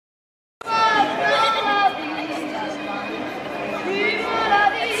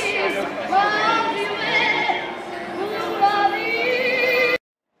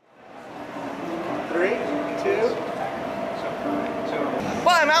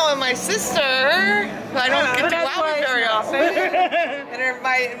out with my sister. I don't get to go out very often. And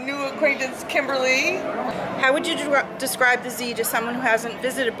my new acquaintance, Kimberly. How would you describe the Z to someone who hasn't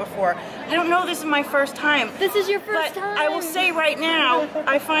visited before? I don't know, this is my first time. This is your first time. I will say right now,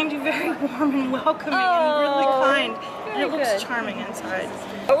 I find you very warm and welcoming and really kind. And it looks charming inside.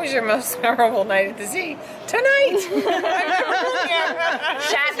 What was your most memorable night at the Z? Tonight!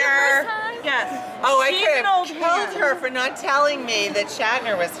 Shatner! Yes. Oh, I could have killed her for not telling me that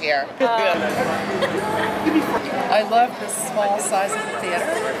Shatner was here. I love the small size of the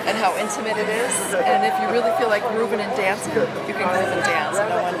theater and how intimate it is. And if you really feel like grooving and dancing, you can groove and dance and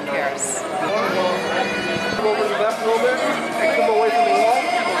no one cares. Come over to the left a little bit and come away from the wall.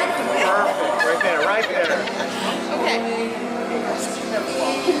 Perfect. Right there, right there. Okay.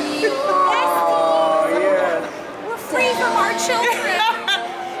 Oh, yeah. We're free from our children.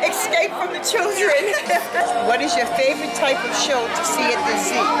 Escape from the children. What is your favorite type of show to see at the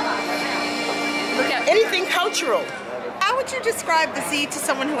Z? Anything cultural. How would you describe the Z to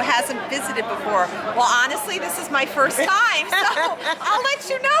someone who hasn't visited before? Well, honestly, this is my first time, so I'll let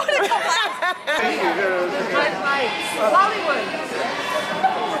you know in a couple hours. Hollywood.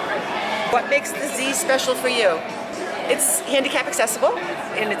 What makes the Z special for you? It's handicap accessible,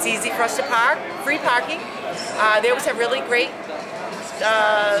 and it's easy for us to park. Free parking. They always have really great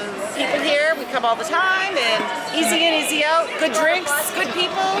people here. We come all the time, and easy in, easy out. Good drinks, good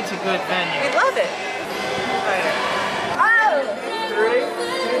people. It's a good venue. We love it. Three.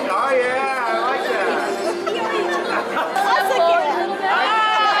 Oh, yeah, I like that.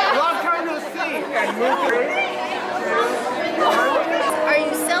 Long time no see. And move 3, 2, 1. Are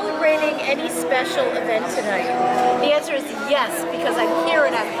you celebrating any special event tonight? The answer is yes, because I'm here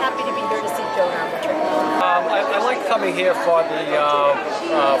and I'm happy to be here to see Joan Armatrading. I like coming here for the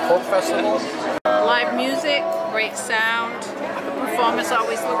folk festival. Live music, great sound. The performers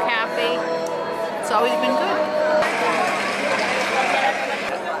always look happy. It's always been good.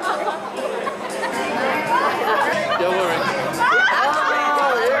 Don't worry.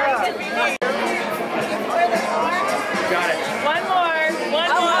 Got it. One more.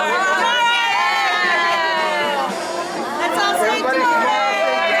 That's all say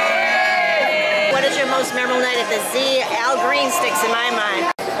What is your most memorable night at the Z? Al Green sticks in my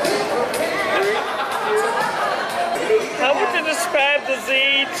mind. How would you describe the Z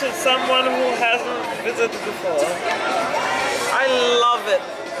to someone who hasn't visited before? I love it.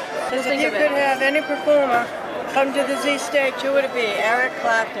 If you could have any performer come to the Z stage, who would it be? Eric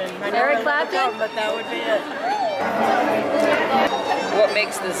Clapton. Eric Clapton? But that would be it. What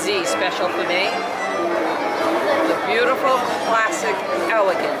makes the Z special for me? The beautiful, classic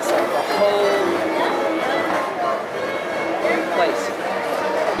elegance of the whole place.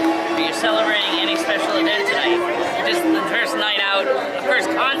 You're celebrating any special event tonight? Just the first night out, the first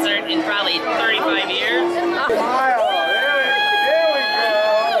concert in probably 35 years?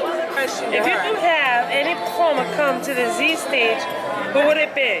 If you could have any performer come to the Z stage, who would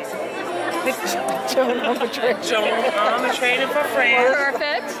it be? Joan Armatrading. Joan Armatrading for France.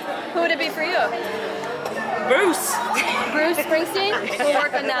 Perfect. Who would it be for you? Bruce. Bruce Springsteen? We'll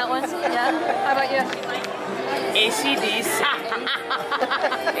work on that one. Yeah. How about you? AC/DC.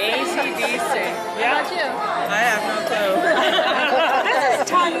 AC/DC. How about you? I have no clue. This is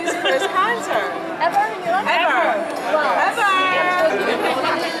Tanya's first concert. Ever? Ever. Wow.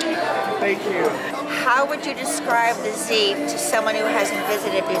 Thank you. How would you describe the Z to someone who hasn't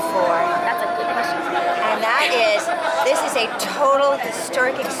visited before? That's a good question. And that is, this is a total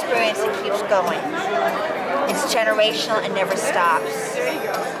historic experience that keeps going. It's generational and never stops.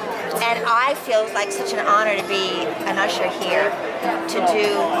 And I feel like such an honor to be an usher here, to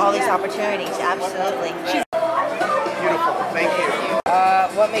do all these opportunities, absolutely. Beautiful. Thank you.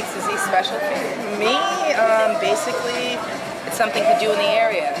 What makes the Z special for me? Basically, it's something to do in the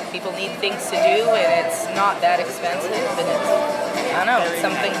area. People need things to do, and it's not that expensive, and it's, I don't know, it's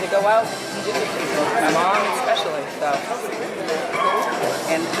something to go out and do with people. My mom especially, so.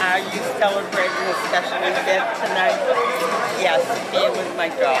 And are you celebrating a special event tonight? Yes, being with my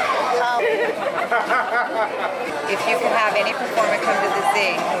daughter. If you could have any performer come to the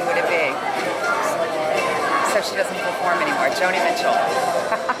Z, who would it be? So she doesn't perform anymore. Joni Mitchell.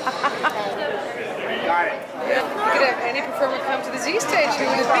 Got it. If you could have any performer come to the Z stage, who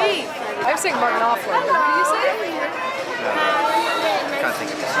would it be? I'm saying Martin Knopfler. What do you say? Can't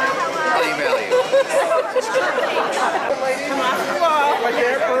think of this. I'll email you. Right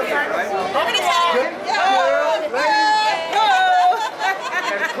there, perfect.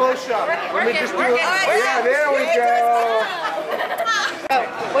 And close up. Let me just do it. Yeah, there we go.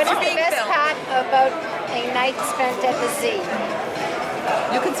 What is the best part about a night spent at the Z?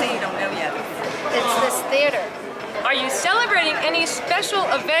 You can Don't say you don't know yet. It's this theater. Are you celebrating any special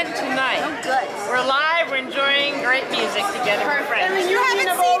event tonight? Oh, good. We're live, we're enjoying great music together with friends. You haven't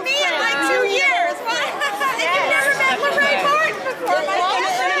seen me in like 2 years. And you've never met Lorraine Martin before.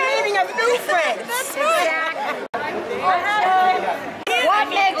 It's a meeting of new friends. That's right. What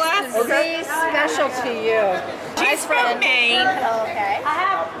makes the Z special to you? She's from Maine. Okay.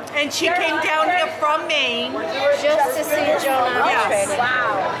 And she came down here from Maine. Just to see Joan Armatrading. Yes.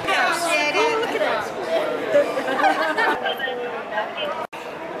 Wow. Yes. Oh, look at that.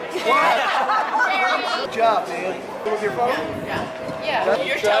 Good job, man. With your phone? Yeah.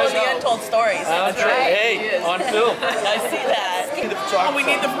 You're telling the untold stories. That's right. Hey, on film. I see that. Oh, we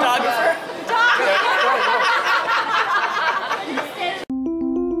need the photographer.